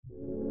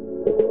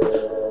If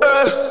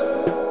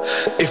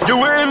you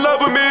were in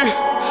love with me,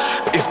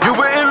 if you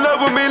were in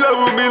love with me,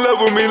 love with me,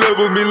 love with me, love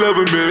with me, love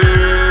with me.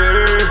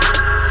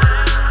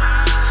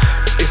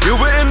 If you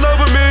were in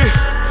love with me,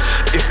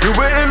 if you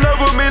were in love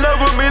with me,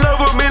 love with me, love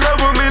with me, love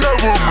with me,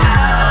 love with me.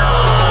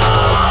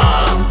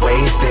 I'm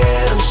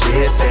wasted, I'm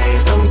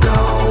shit-faced, I'm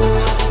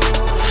gone.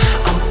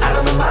 I'm out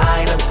of my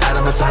mind, I'm out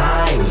of my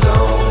time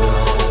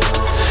zone.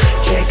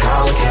 Can't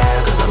call a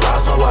cab cause I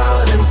lost my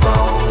wallet and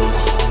phone.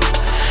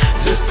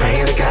 Just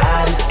praying to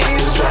God his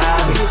angels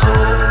drive me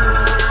home.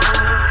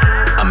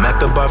 I'm at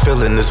the bar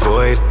feeling this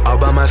void, all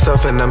by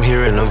myself and I'm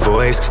hearing a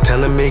voice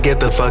telling me get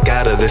the fuck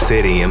out of the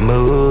city and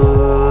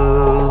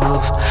move.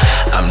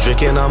 I'm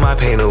drinking all my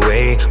pain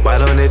away, why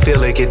don't it feel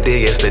like it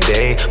did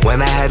yesterday,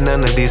 when I had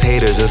none of these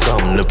haters and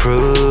something to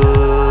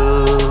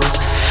prove.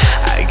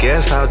 I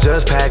guess I'll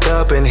just pack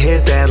up and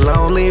hit that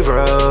lonely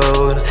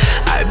road.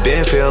 I've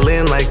been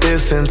feeling like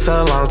this since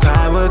a long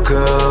time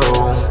ago,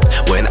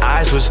 when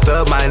I switched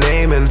up my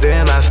name and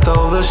then I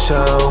stole the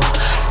show.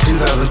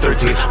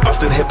 2013,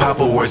 Austin Hip Hop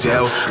Awards,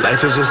 yo.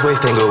 Life is just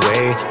wasting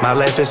away, my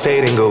life is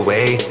fading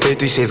away.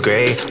 50 shades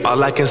gray,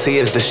 all I can see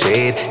is the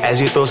shade. As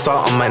you throw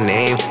salt on my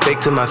name, fake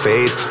to my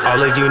face.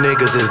 All of you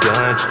niggas is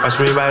done, watch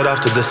me right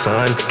off to the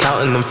sun,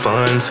 counting them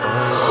funds.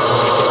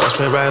 Watch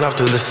me right off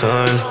to the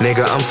sun,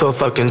 nigga, I'm so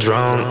fucking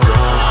drunk.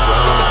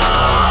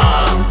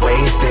 I'm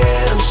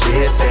wasted, I'm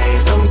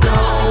shit-faced, I'm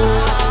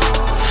gone.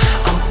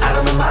 I'm out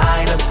of my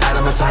mind, I'm out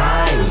of my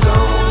time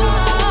zone.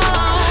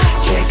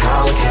 Can't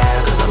call a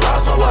cab cause I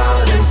lost my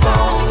wallet and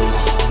phone.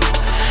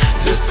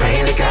 Just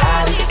praying to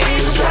God his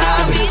angels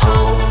drive me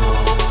home.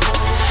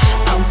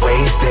 I'm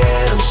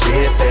wasted, I'm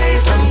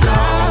shit-faced, I'm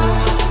gone.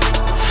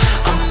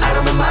 I'm out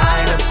of my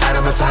mind, I'm out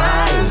of my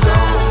time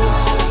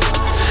zone.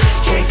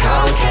 Can't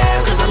call a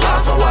cab cause I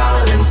lost my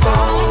wallet and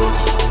phone.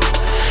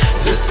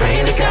 Just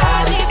praying to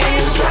God his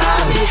angels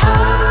drive me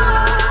home.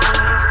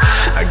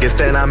 I guess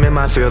that I'm in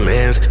my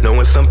feelings,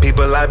 knowing some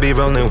people I be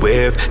rolling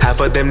with.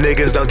 Half of them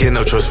niggas don't get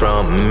no trust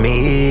from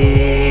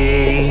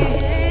me.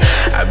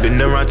 I've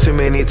been around too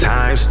many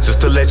times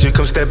just to let you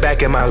come step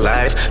back in my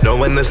life,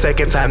 knowing the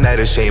second time that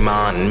is shame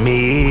on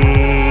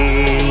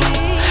me.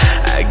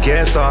 I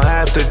guess I'll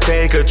have to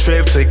take a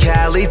trip to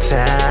Cali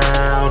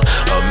town,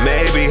 or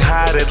maybe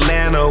hot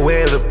Atlanta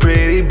with a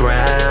pretty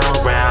brown,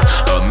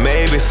 or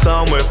maybe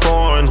somewhere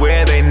foreign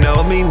where they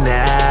know me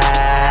now.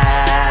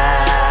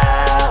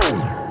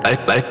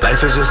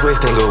 Life is just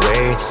wasting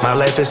away, my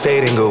life is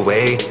fading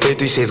away.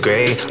 50 shades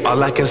gray,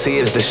 all I can see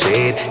is the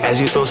shade. As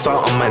you throw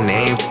salt on my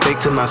name, fake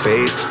to my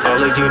face.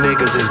 All of you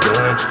niggas is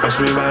done, watch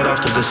me right off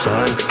to the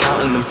sun,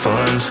 counting them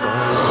funds.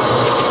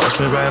 Watch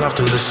me right off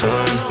to the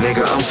sun,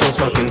 nigga, I'm so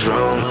fucking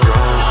drunk.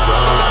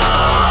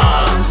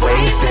 I'm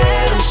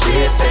wasted, I'm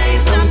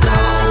shit-faced, I'm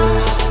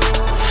gone.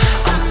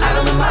 I'm out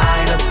of my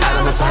mind, I'm out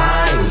of my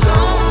time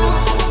zone.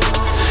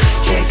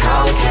 Can't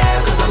call a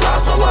cab cause I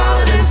lost my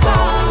wallet and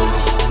phone.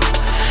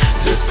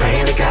 Just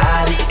praying to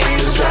God his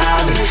angels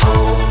drive me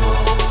home.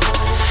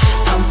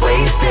 I'm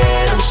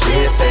wasted, I'm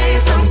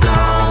shit-faced, I'm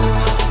gone.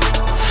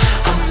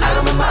 I'm out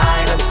of my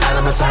mind, I'm out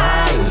of my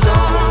time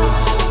zone.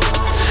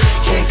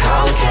 Can't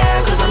call a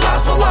cab cause I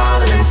lost my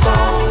wallet and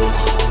phone.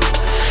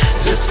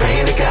 Just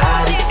praying to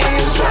God his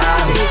angels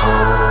drive me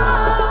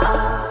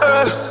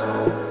home.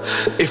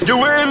 If you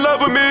were in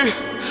love with me,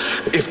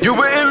 if you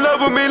were in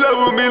love with me, love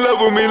with me, love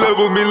with me, love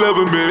with me, love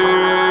with me.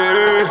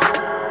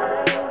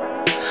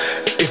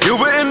 If you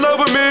were in love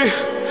with me,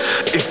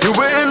 if you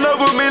were in love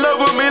with me, love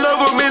with me, love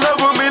with me,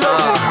 love with me,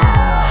 love with me.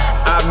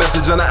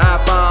 iMessage on the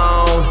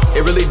iPhone,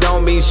 it really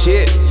don't mean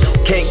shit.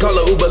 Can't call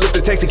a Uber, lift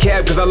a taxi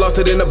cab cause I lost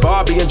it in the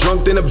bar, being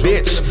drunk than a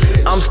bitch.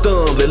 I'm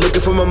stunned, they're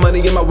looking for my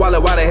money in my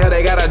wallet, why the hell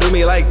they gotta do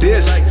me like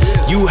this?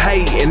 You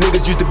hate, and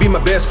niggas used to be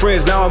my best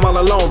friends, now I'm all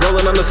alone,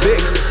 rolling on the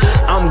 6.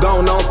 I'm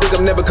gone, I don't think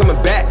I'm never coming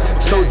back.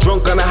 So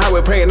drunk on the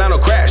highway, praying I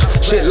don't crash.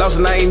 Shit lost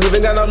and I ain't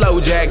even got no low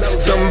jack.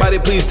 Somebody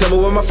please tell me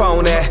where my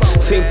phone at.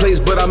 Same place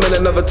but I'm in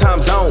another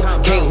time zone.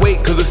 Can't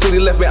wait cause the city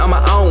left me on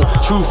my own.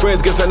 True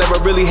friends, guess I never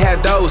really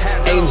had those.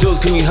 Angels,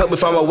 can you help me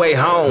find my way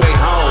home?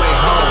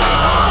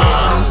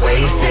 I'm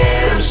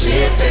wasted, I'm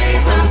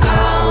shit-faced, I'm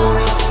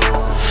gone.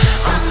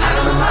 I'm out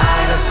of my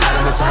mind, I'm out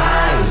of my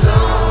time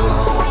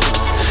zone.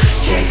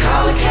 Can't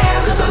call a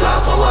cab cause I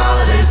lost my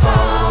wallet and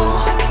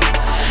phone.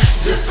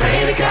 Just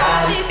praying to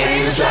God his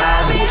angels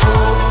drive me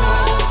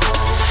home.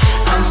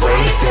 I'm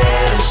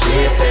wasted, I'm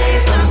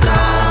shit-faced, I'm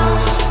gone.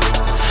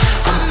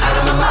 I'm out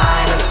of my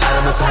mind, I'm out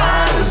of my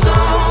time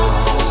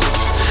zone.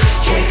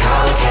 Can't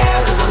call a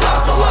cab cause I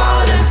lost my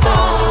wallet and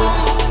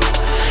phone.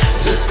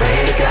 Just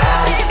praying to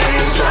God his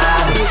angels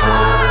drive me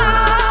home.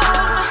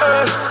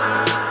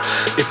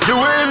 If you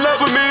were in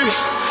love with me,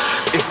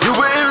 if you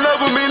were in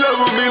love with me, love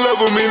with me, love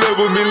with me, love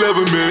with me, love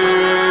with me.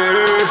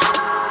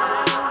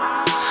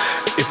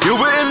 If you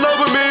were in love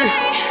with me,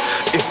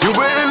 if you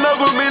were in love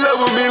with me, love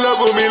with me, love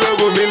with me, love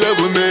with me, love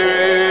with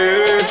me.